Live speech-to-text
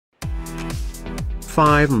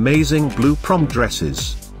5 amazing blue prom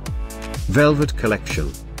dresses. Velvet collection.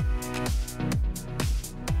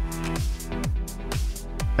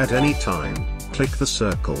 At any time, click the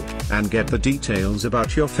circle, and get the details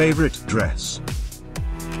about your favorite dress.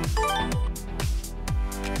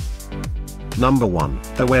 Number 1,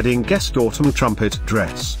 a wedding guest autumn trumpet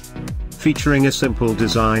dress. Featuring a simple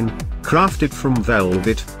design, crafted from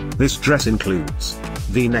velvet, this dress includes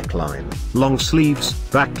V neckline, long sleeves,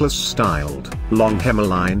 backless styled, long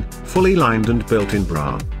hemline, fully lined and built-in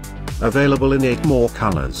bra. Available in 8 more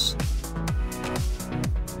colors.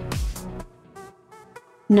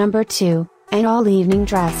 Number 2, an all-evening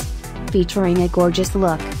dress. Featuring a gorgeous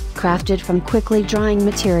look, crafted from quickly drying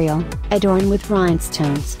material, adorned with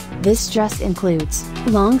rhinestones. This dress includes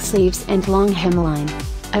long sleeves and long hemline.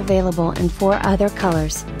 Available in 4 other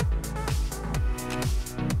colors.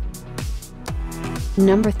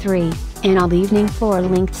 Number 3, an all-evening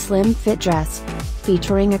floor-length slim fit dress.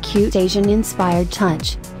 Featuring a cute Asian-inspired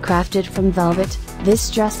touch, crafted from velvet, this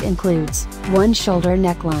dress includes one shoulder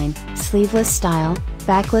neckline, sleeveless style,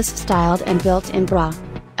 backless styled and built-in bra.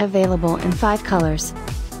 Available in 5 colors.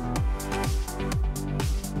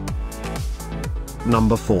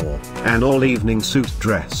 Number 4, an all-evening suit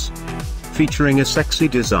dress. Featuring a sexy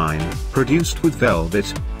design, produced with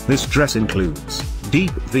velvet, this dress includes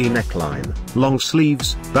deep V neckline, long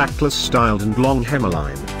sleeves, backless styled and long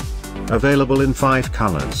hemline. Available in 5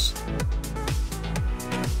 colors.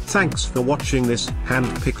 Thanks for watching this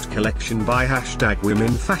hand-picked collection by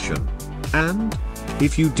 #WomenFashion. And,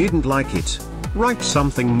 if you didn't like it, write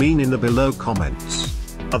something mean in the below comments.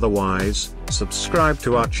 Otherwise, subscribe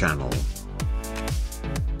to our channel.